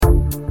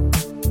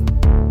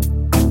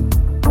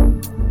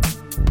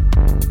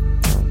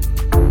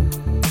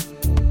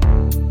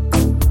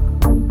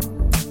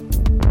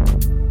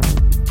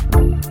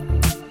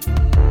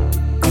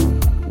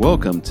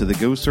welcome to the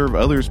Go Serve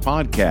Others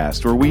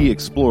podcast, where we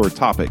explore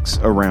topics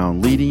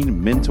around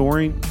leading,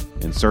 mentoring,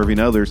 and serving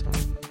others.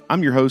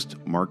 I'm your host,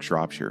 Mark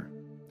Shropshire,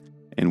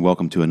 and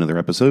welcome to another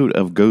episode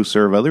of Go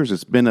Serve Others.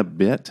 It's been a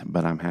bit,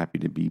 but I'm happy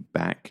to be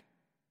back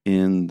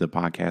in the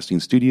podcasting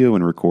studio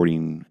and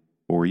recording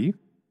for you.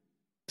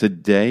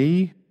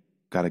 Today,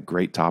 got a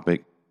great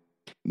topic,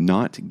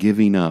 not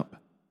giving up.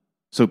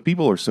 So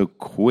people are so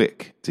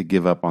quick to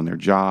give up on their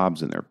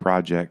jobs and their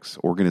projects,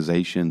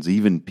 organizations,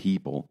 even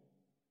people.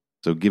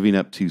 So giving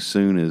up too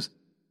soon is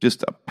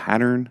just a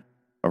pattern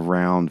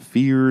around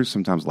fears,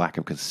 sometimes lack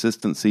of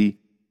consistency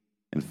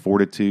and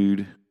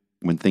fortitude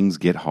when things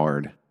get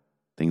hard,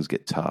 things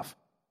get tough.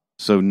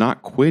 So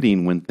not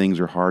quitting when things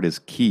are hard is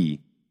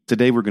key.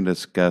 Today we're going to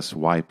discuss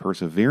why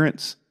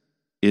perseverance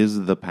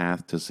is the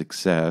path to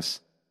success.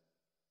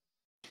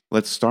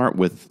 Let's start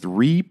with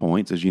 3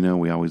 points. As you know,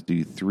 we always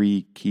do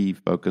 3 key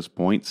focus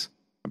points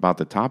about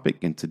the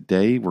topic. And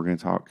today we're going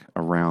to talk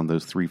around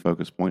those 3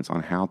 focus points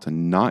on how to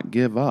not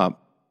give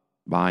up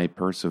by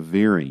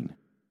persevering.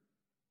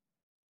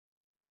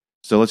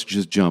 So let's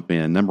just jump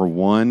in. Number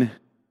one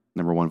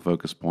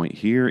focus point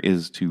here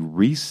is to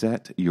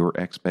reset your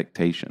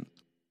expectations.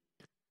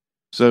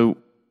 So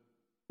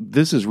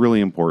this is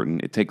really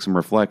important. It takes some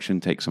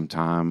reflection, takes some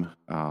time,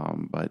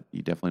 but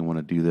you definitely want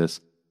to do this.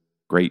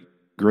 Great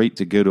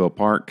to go to a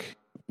park,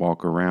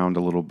 walk around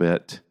a little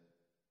bit,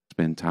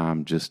 spend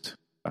time just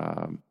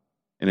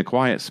in a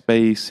quiet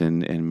space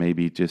and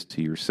maybe just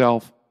to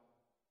yourself.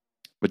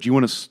 But you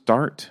want to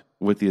start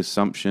with the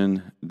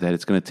assumption that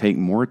it's going to take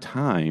more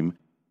time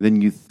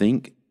than you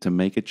think to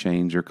make a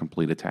change or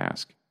complete a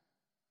task.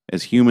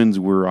 As humans,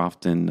 we're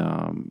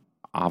often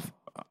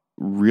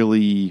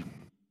really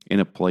in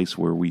a place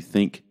where we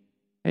think,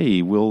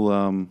 hey,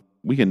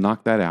 we can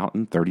knock that out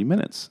in 30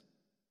 minutes.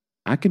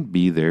 I can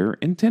be there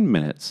in 10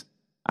 minutes.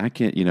 I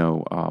can,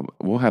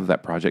 we'll have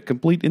that project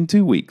complete in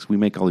 2 weeks. We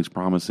make all these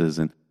promises,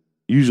 and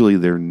usually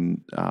they're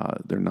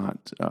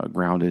not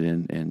grounded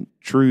in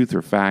truth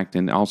or fact,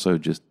 and also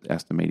just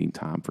estimating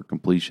time for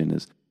completion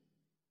is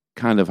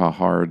kind of a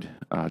hard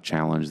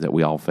challenge that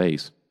we all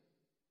face.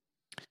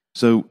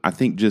 So I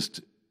think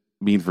just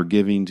being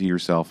forgiving to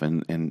yourself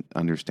and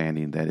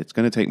understanding that it's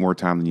going to take more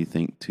time than you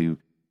think to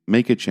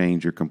make a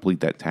change or complete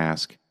that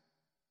task.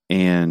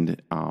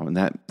 And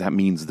that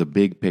means the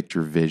big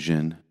picture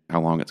vision,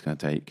 how long it's going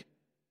to take.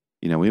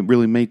 It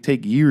really may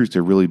take years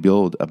to really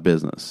build a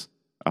business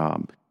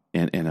and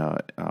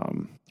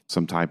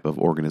some type of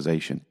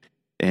organization.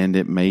 And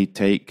it may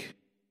take,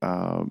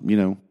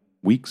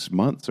 weeks,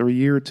 months, or a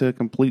year to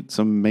complete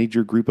some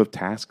major group of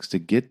tasks to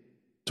get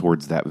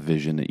towards that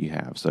vision that you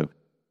have.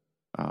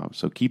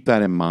 So keep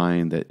that in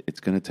mind, that it's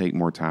going to take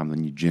more time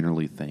than you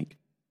generally think.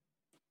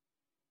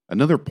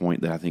 Another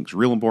point that I think is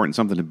real important,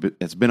 something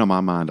that's been on my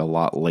mind a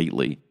lot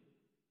lately,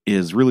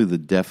 is really the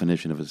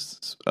definition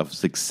of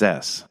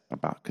success.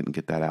 Couldn't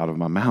get that out of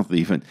my mouth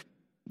even.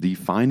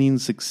 Defining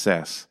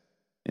success.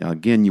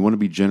 Again, you want to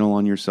be gentle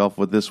on yourself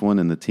with this one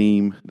and the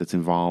team that's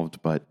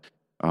involved, but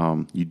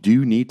you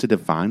do need to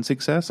define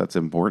success. That's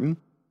important,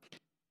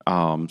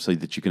 so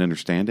that you can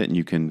understand it and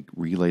you can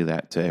relay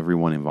that to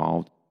everyone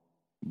involved.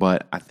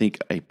 But I think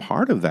a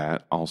part of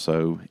that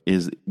also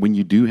is when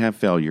you do have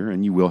failure,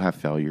 and you will have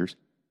failures,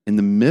 in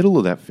the middle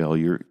of that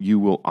failure, you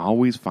will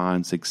always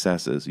find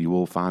successes. You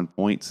will find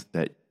points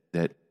that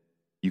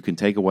you can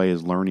take away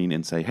as learning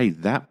and say, hey,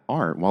 that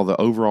part, while the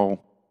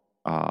overall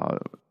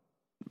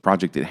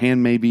project at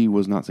hand maybe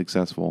was not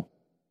successful,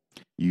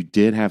 you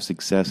did have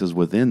successes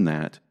within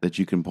that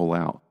you can pull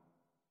out.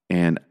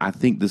 And I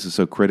think this is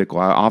so critical.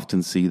 I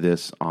often see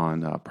this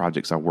on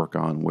projects I work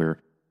on where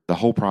the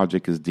whole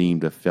project is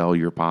deemed a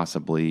failure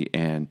possibly,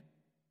 and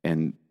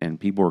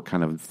people are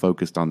kind of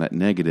focused on that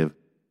negative.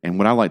 And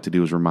what I like to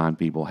do is remind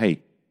people,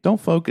 hey, don't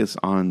focus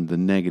on the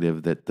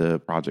negative that the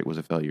project was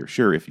a failure.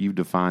 Sure, if you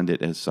defined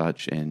it as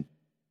such and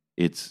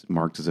it's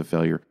marked as a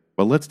failure,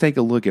 but let's take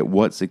a look at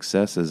what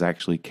successes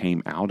actually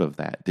came out of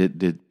that.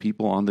 Did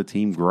people on the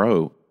team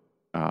grow?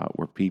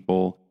 Were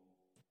people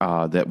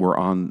that were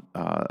on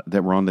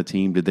the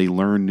team, did they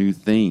learn new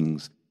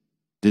things?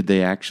 Did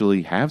they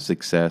actually have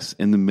success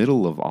in the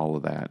middle of all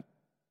of that?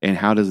 And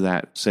how does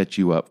that set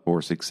you up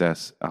for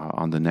success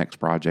on the next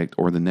project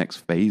or the next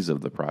phase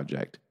of the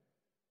project?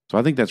 So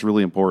I think that's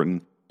really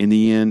important. In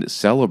the end,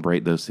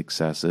 celebrate those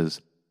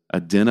successes,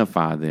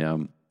 identify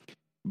them.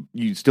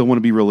 You still want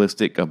to be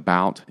realistic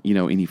about,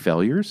 any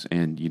failures,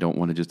 and you don't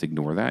want to just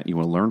ignore that. You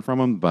want to learn from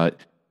them,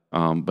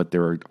 but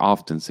there are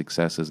often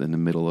successes in the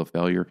middle of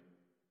failure,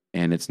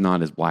 and it's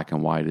not as black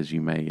and white as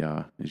you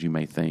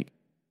may think.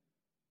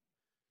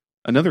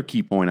 Another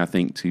key point, I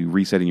think, to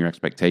resetting your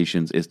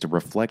expectations is to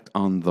reflect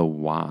on the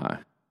why.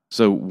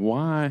 So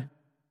why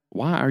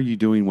are you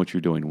doing what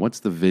you're doing? What's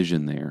the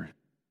vision there?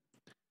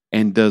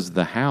 And does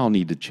the how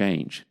need to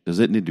change? Does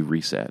it need to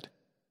reset?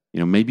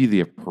 Maybe the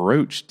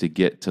approach to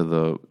get to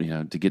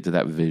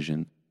that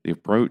vision, the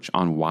approach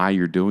on why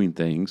you're doing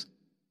things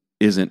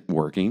isn't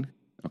working.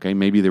 Okay,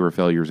 maybe there were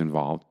failures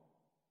involved.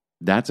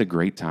 That's a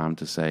great time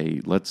to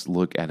say, let's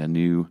look at a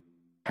new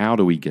how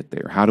do we get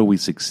there? How do we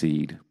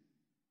succeed?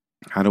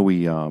 How do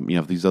we,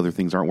 if these other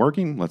things aren't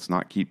working, let's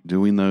not keep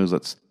doing those.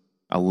 Let's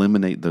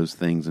eliminate those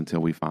things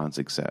until we find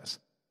success.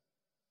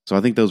 So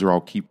I think those are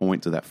all key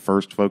points of that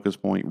first focus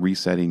point,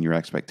 resetting your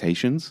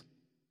expectations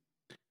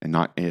and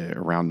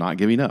around not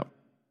giving up.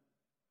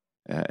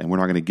 And we're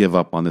not going to give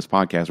up on this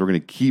podcast. We're going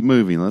to keep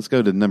moving. Let's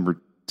go to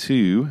number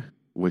 2,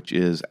 which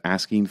is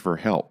asking for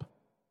help.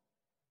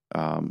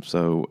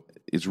 So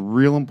it's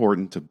real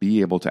important to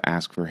be able to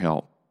ask for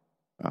help.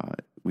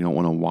 We don't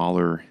want to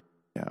waller.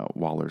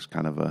 Waller's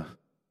kind of a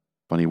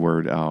funny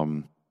word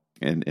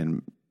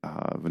in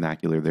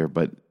vernacular there,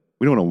 but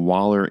we don't want to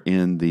waller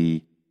in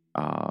the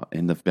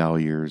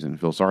failures and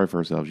feel sorry for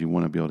ourselves. You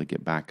want to be able to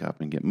get back up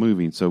and get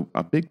moving. So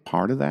a big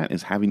part of that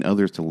is having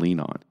others to lean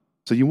on.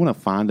 So you want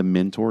to find a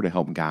mentor to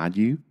help guide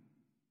you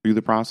through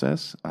the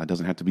process. It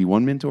doesn't have to be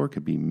one mentor. It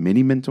could be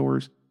many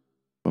mentors,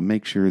 but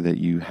make sure that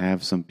you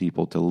have some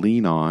people to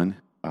lean on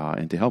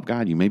and to help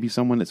guide you. Maybe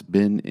someone that's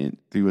been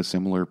through a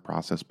similar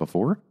process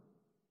before.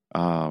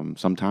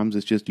 Sometimes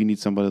it's just you need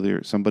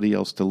somebody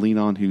else to lean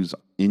on who's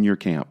in your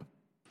camp.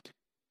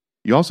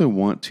 You also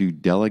want to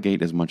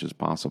delegate as much as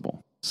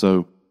possible.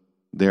 So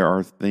there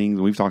are things,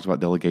 we've talked about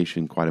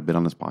delegation quite a bit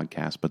on this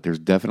podcast, but there's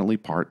definitely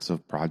parts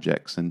of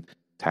projects and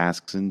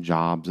tasks and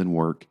jobs and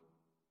work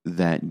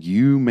that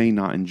you may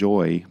not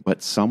enjoy,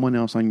 but someone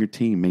else on your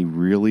team may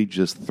really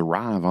just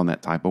thrive on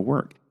that type of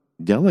work.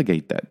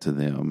 Delegate that to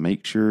them.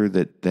 Make sure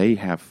that they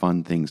have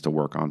fun things to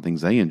work on,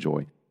 things they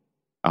enjoy.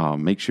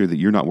 Make sure that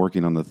you're not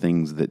working on the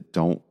things that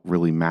don't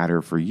really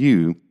matter for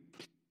you.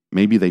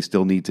 Maybe they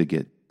still need to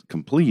get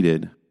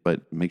completed,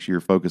 but make sure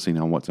you're focusing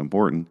on what's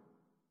important.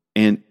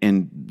 And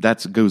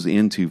that goes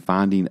into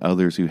finding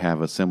others who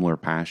have a similar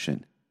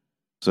passion.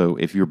 So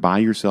if you're by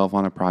yourself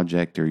on a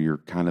project or you're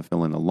kind of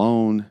feeling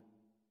alone,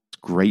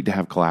 it's great to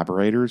have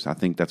collaborators. I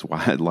think that's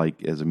why,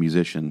 as a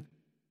musician,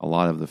 a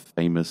lot of the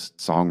famous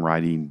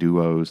songwriting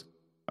duos,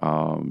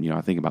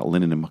 I think about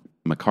Lennon and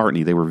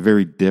McCartney, they were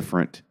very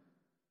different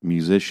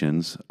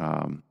musicians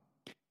and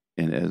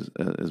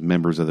as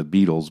members of the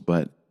Beatles,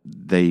 but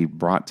they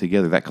brought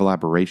together, that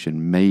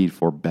collaboration made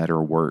for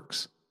better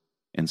works.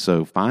 And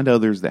so find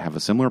others that have a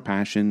similar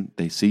passion,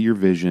 they see your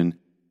vision,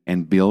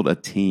 and build a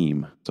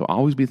team. So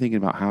always be thinking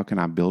about, how can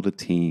I build a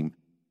team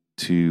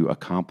to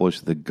accomplish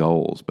the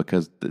goals?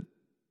 Because the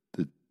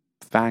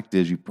fact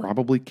is, you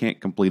probably can't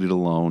complete it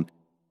alone.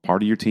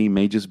 Part of your team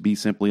may just be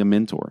simply a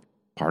mentor.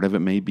 Part of it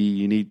may be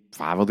you need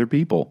 5 other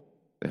people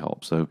to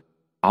help. So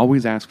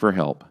always ask for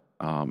help.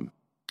 And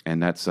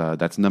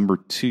that's number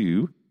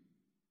 2.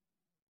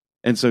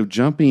 And so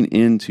jumping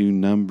into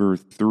number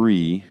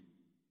 3,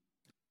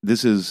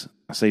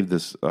 I saved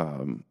this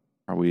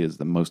probably is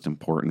the most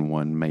important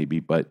one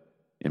maybe, but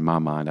in my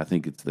mind, I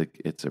think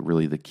it's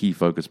really the key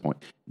focus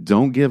point.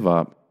 Don't give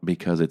up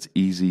because it's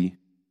easy.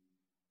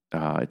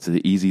 It's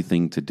the easy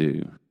thing to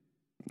do.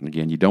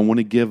 Again, you don't want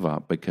to give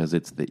up because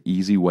it's the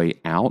easy way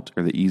out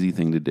or the easy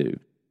thing to do.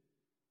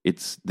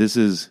 This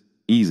is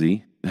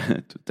easy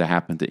to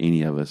happen to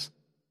any of us.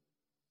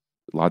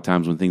 A lot of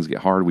times when things get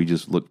hard, we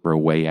just look for a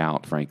way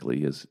out,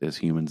 frankly, as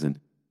humans. And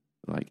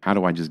how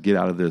do I just get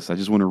out of this? I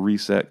just want to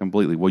reset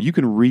completely. Well, you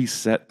can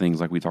reset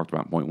things like we talked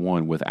about in point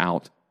 1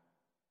 without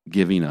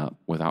giving up,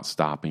 without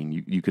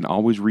stopping. You can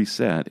always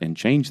reset and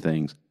change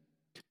things,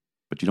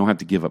 but you don't have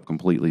to give up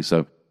completely.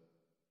 So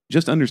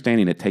just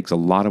understanding it takes a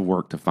lot of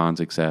work to find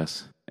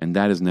success, and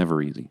that is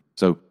never easy.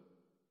 So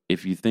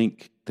if you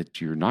think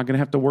that you're not going to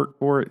have to work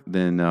for it,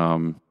 then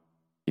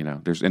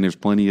there's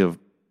plenty of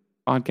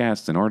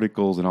podcasts and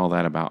articles and all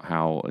that about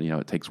how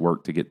it takes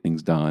work to get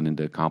things done and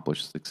to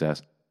accomplish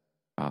success.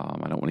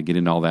 I don't want to get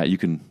into all that. You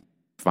can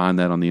find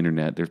that on the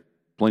internet. There's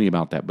plenty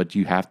about that, but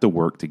you have to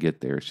work to get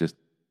there. It's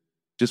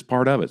just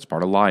part of it. It's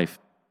part of life.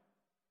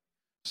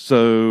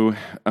 So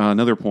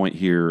another point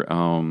here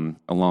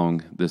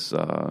along this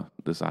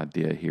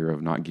idea here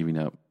of not giving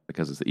up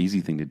because it's the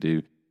easy thing to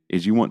do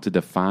is you want to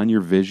define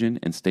your vision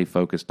and stay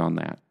focused on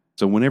that.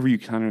 So whenever you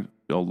kind of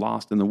feel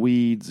lost in the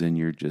weeds and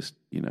you're just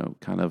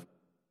kind of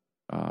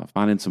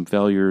finding some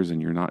failures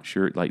and you're not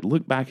sure,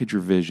 look back at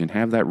your vision.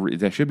 Have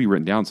that should be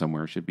written down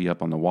somewhere. It should be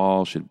up on the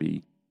wall. Should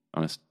be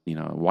on a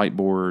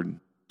whiteboard.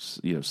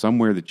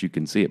 Somewhere that you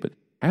can see it. But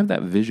have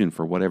that vision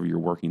for whatever you're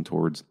working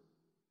towards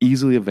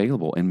easily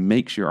available, and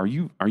make sure are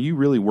you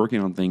really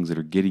working on things that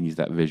are getting you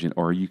that vision,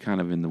 or are you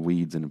kind of in the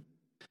weeds and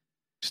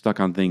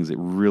stuck on things that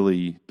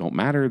really don't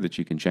matter that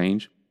you can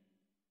change?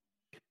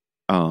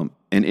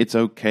 And it's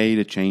okay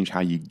to change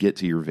how you get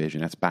to your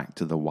vision. That's back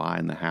to the why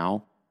and the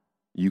how.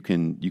 You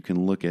can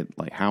look at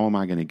how am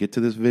I going to get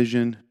to this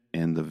vision,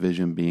 and the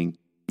vision being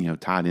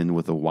tied in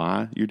with the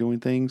why you're doing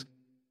things.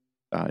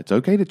 It's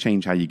okay to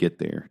change how you get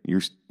there.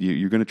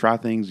 You're going to try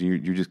things.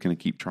 You're just going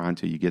to keep trying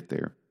till you get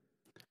there.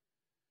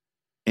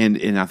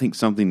 And I think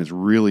something that's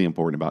really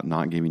important about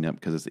not giving up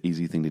because it's the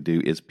easy thing to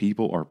do is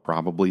people are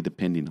probably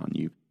depending on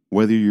you.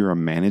 Whether you're a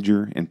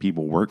manager and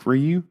people work for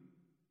you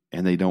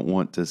and they don't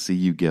want to see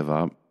you give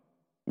up,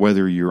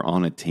 whether you're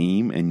on a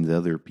team and the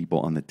other people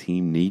on the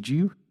team need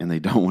you and they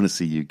don't want to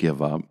see you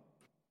give up.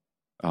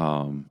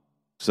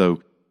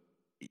 So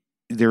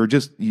there are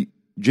just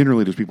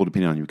generally there's people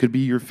depending on you. It could be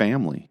your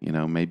family.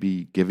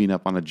 Maybe giving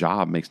up on a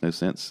job makes no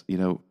sense.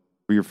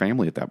 For your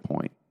family at that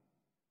point.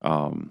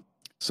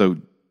 So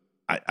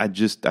I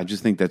just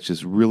think that's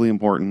just really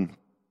important.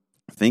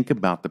 Think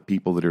about the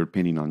people that are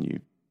depending on you.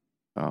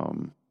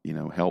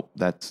 Help.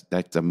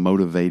 That's a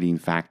motivating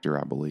factor,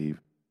 I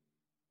believe.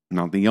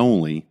 Not the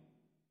only.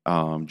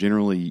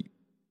 Generally,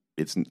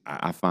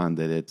 I find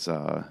that it's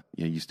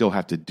you still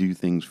have to do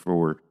things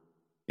for,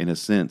 in a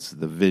sense,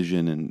 the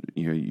vision, and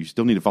you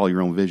still need to follow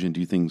your own vision.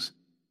 Do things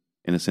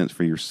in a sense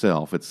for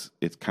yourself. It's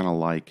kind of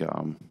like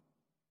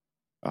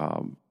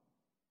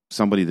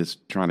somebody that's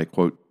trying to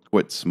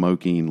quit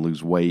smoking,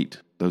 lose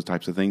weight, those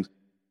types of things.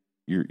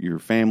 Your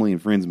family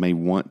and friends may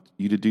want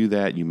you to do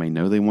that. You may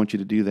know they want you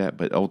to do that,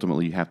 but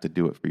ultimately you have to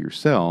do it for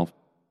yourself.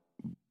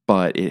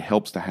 But it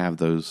helps to have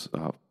those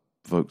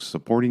folks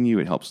supporting you.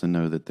 It helps to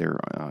know that they're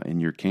in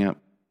your camp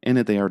and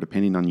that they are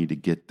depending on you to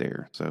get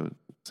there. So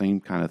same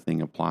kind of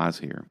thing applies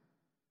here.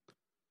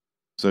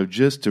 So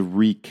just to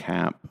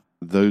recap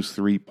those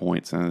 3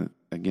 points, and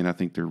again, I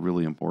think they're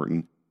really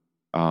important,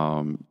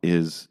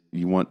 is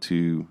you want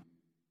to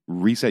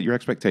reset your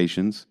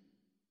expectations,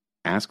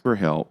 ask for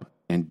help,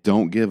 and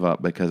don't give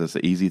up because it's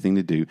an easy thing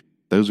to do.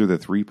 Those are the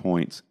 3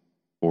 points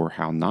for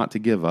how not to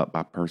give up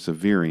by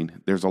persevering.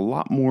 There's a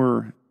lot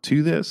more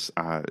to this.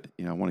 I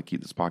want to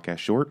keep this podcast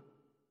short.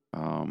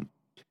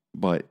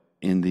 But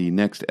in the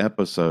next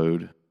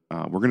episode,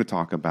 we're going to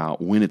talk about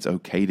when it's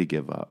okay to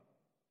give up.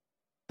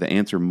 The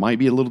answer might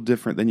be a little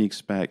different than you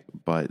expect,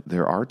 but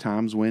there are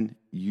times when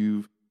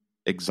you've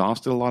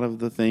exhausted a lot of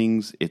the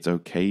things. It's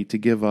okay to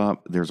give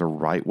up. There's a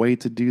right way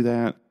to do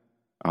that.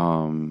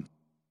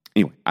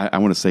 Anyway, I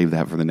want to save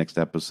that for the next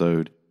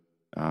episode,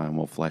 and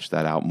we'll flesh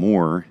that out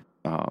more.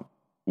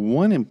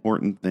 One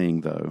important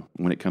thing, though,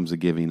 when it comes to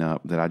giving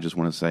up that I just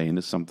want to say, and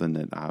it's something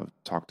that I've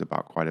talked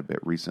about quite a bit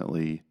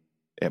recently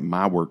at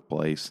my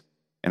workplace,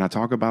 and I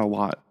talk about a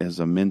lot as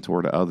a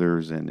mentor to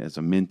others and as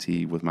a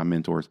mentee with my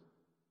mentors.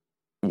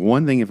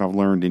 One thing, if I've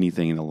learned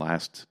anything in the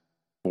last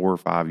 4 or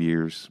 5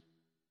 years,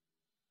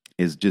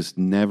 is just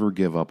never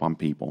give up on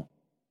people.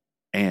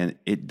 And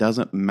it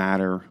doesn't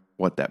matter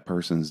what that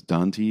person's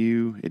done to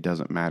you. It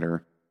doesn't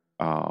matter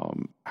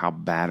how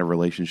bad a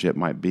relationship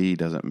might be. It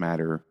doesn't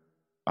matter,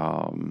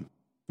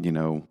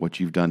 what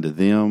you've done to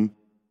them.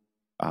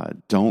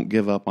 Don't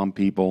give up on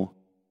people.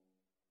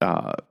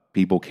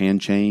 People can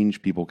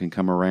change. People can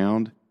come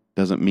around.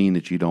 Doesn't mean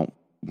that you don't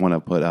want to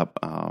put up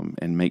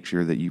and make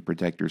sure that you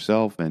protect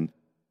yourself and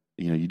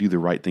you do the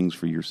right things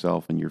for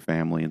yourself and your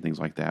family and things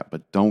like that.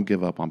 But don't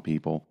give up on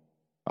people.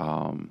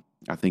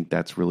 I think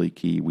that's really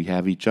key. We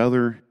have each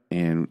other,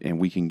 and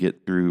we can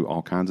get through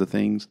all kinds of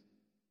things.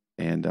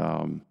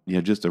 And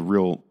just a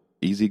real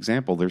easy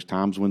example. There's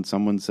times when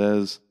someone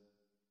says,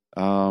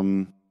 hey,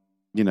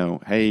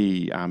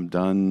 I'm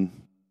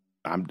done.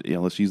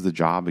 Let's use the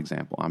job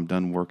example. I'm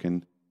done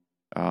working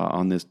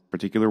on this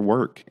particular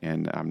work,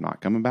 and I'm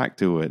not coming back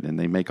to it. And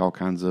they make all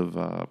kinds of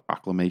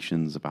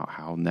proclamations about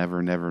how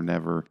never, never,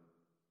 never.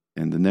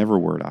 And the never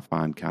word I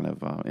find kind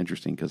of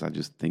interesting because I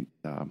just think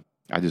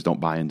I just don't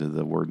buy into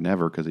the word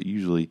never because it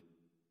usually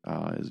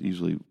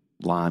is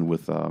lined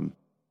with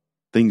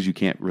things you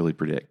can't really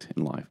predict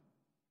in life.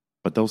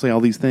 But they'll say all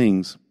these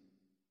things.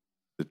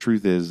 The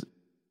truth is,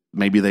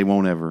 maybe they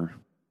won't ever,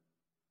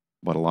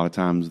 but a lot of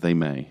times they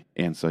may.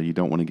 And so you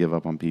don't want to give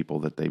up on people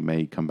that they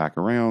may come back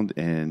around.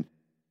 And,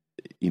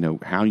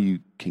 how you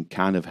can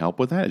kind of help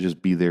with that is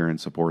just be there and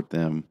support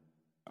them,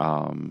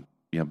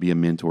 be a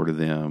mentor to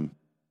them,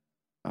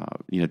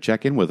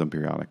 check in with them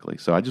periodically.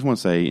 So I just want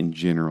to say in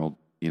general,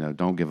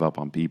 don't give up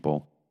on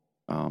people.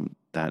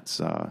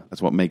 That's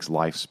what makes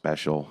life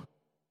special,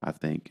 I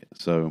think.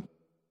 So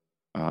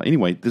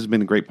anyway, this has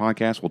been a great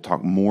podcast. We'll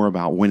talk more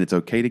about when it's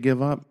okay to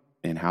give up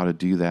and how to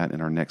do that in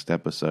our next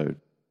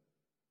episode.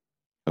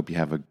 Hope you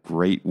have a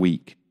great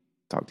week.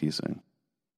 Talk to you soon.